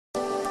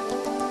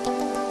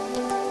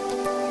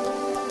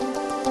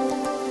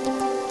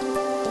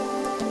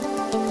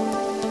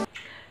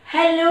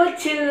Hello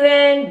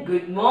children,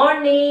 good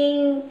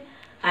morning.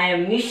 I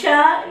am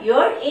Nisha,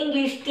 your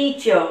English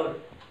teacher.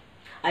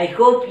 I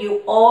hope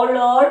you all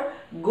are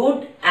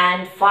good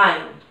and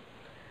fine.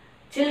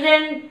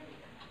 Children,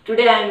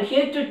 today I am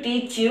here to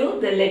teach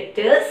you the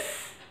letters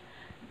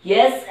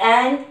S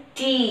and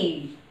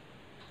T.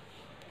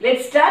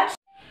 Let's start.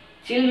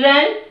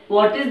 Children,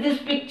 what is this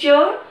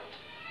picture?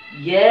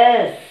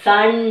 Yes,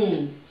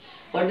 sun.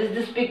 What is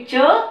this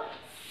picture?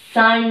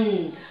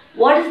 Sun.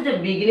 What is the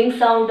beginning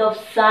sound of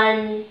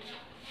sun?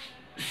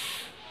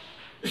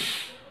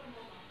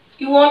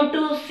 You want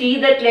to see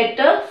that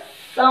letter?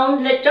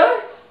 Sound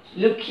letter?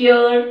 Look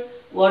here.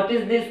 What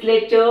is this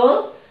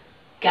letter?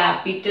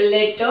 Capital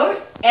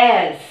letter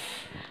S.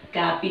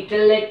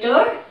 Capital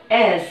letter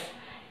S.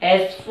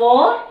 S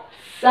for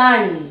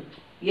sun.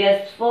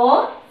 S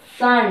for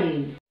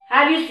sun.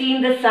 Have you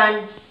seen the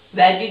sun?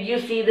 Where did you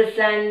see the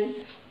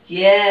sun?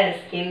 Yes,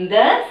 in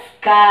the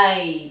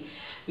sky.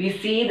 We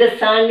see the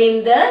sun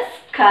in the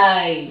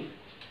sky.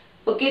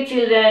 Okay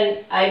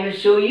children, I will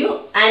show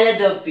you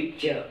another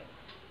picture.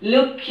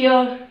 Look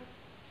here.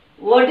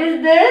 What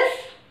is this?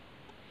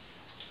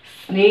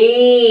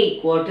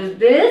 Snake. What is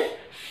this?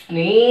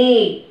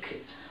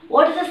 Snake.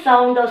 What is the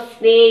sound of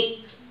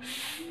snake?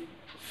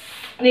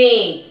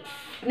 Snake.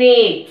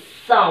 Snake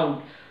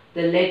sound.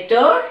 The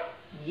letter?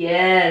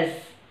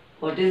 Yes.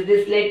 What is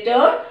this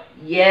letter?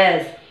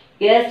 Yes.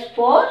 Yes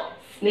for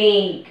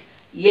snake.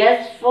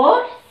 Yes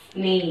for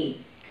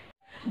snake.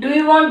 Do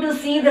you want to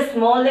see the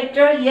small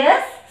letter?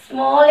 Yes.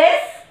 Small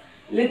s.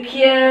 Look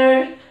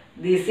here.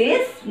 This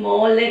is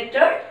small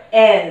letter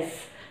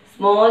S.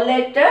 Small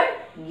letter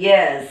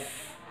yes.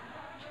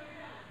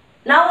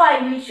 Now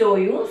I will show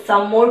you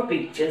some more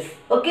pictures.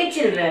 Okay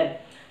children.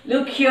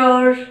 Look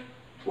here.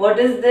 What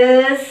is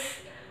this?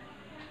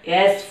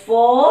 S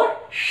for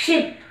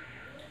ship.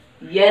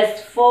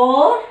 S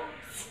for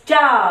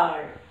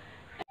star.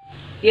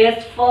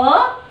 S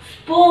for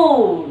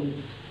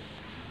spoon.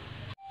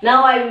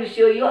 Now I will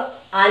show you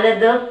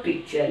another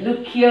picture.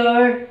 Look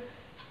here.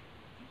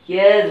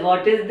 Yes,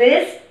 what is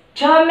this?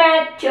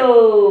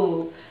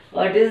 Tomato.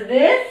 What is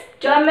this?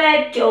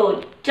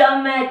 Tomato.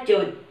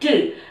 Tomato.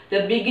 T.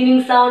 The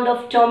beginning sound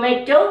of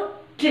tomato.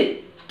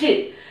 T.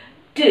 T.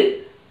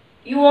 T.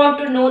 You want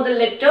to know the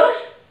letter?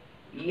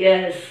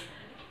 Yes.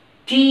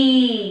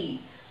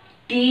 T.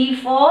 T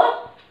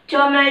for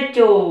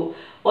tomato.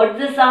 What's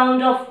the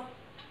sound of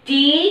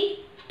T?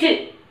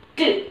 T.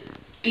 T.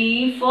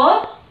 T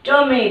for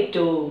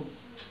tomato.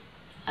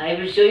 I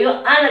will show you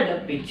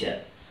another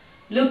picture.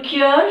 Look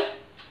here.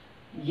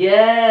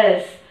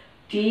 Yes.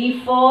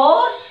 T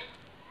for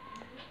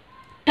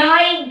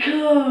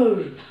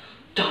tiger.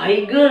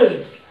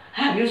 Tiger.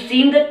 Have you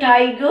seen the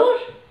tiger?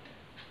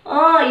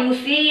 You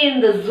see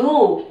in the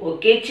zoo.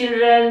 Okay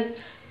children.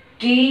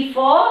 T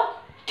for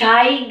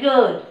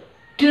tiger.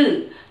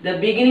 T. The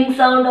beginning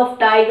sound of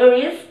tiger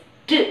is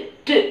T.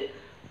 T.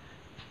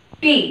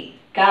 T.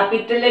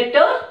 Capital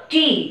letter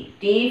T.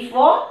 T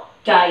for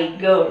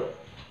tiger.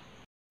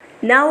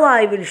 Now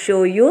I will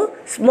show you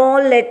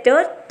small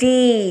letter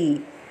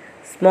T.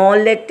 Small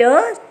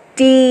letter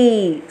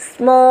T.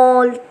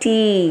 Small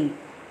T.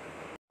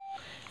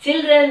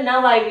 Children,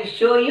 now I will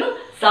show you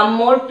some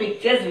more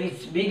pictures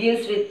which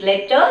begins with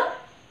letter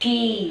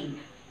T.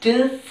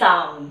 T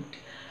sound.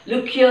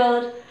 Look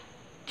here.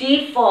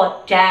 T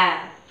for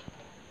tap.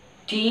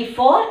 T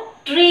for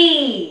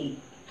tree.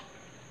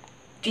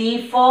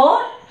 T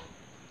for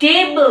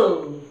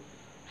table.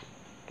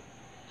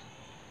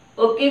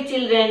 Okay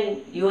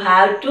children, you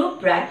have to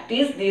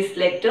practice these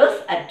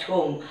letters at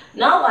home.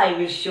 Now I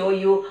will show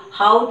you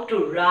how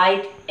to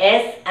write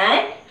S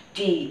and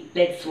T.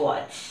 Let's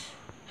watch.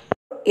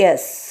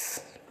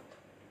 Yes.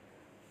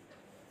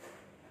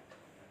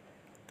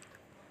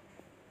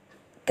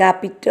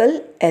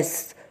 Capital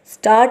S.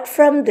 Start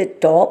from the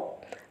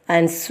top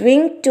and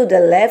swing to the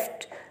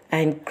left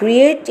and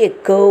create a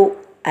curve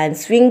and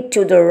swing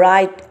to the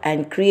right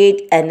and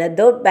create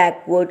another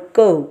backward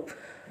curve.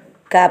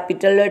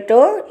 Capital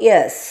letter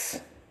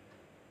S.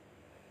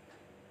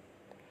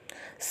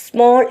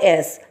 Small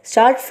s.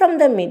 Start from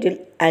the middle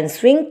and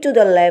swing to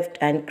the left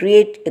and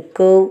create a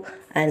curve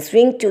and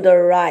swing to the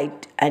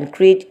right and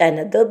create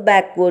another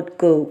backward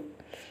curve.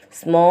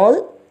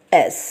 Small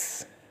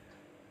s.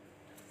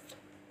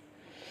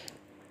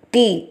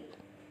 T.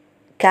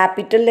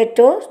 Capital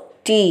letter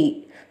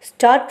T.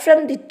 Start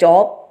from the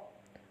top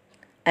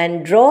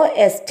and draw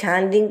a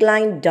standing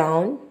line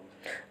down.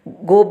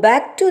 Go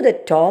back to the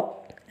top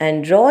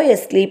and draw a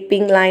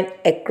sleeping line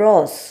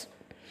across.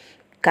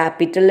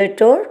 Capital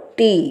letter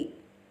T.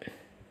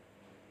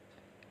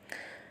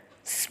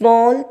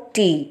 Small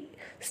t.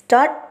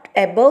 Start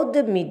above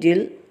the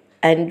middle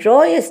and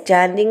draw a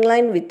standing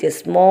line with a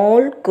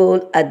small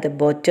curl at the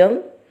bottom.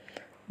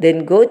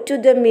 Then go to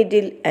the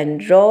middle and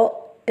draw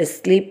a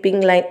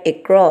sleeping line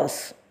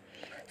across.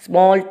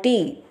 Small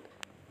t.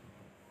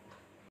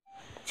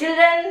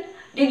 Children,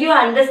 did you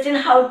understand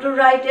how to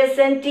write S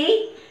and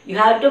T? You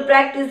have to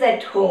practice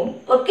at home.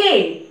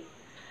 Okay?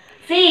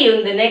 See you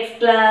in the next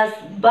class.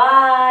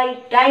 Bye.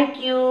 Thank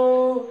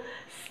you.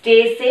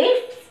 Stay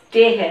safe,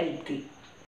 stay healthy.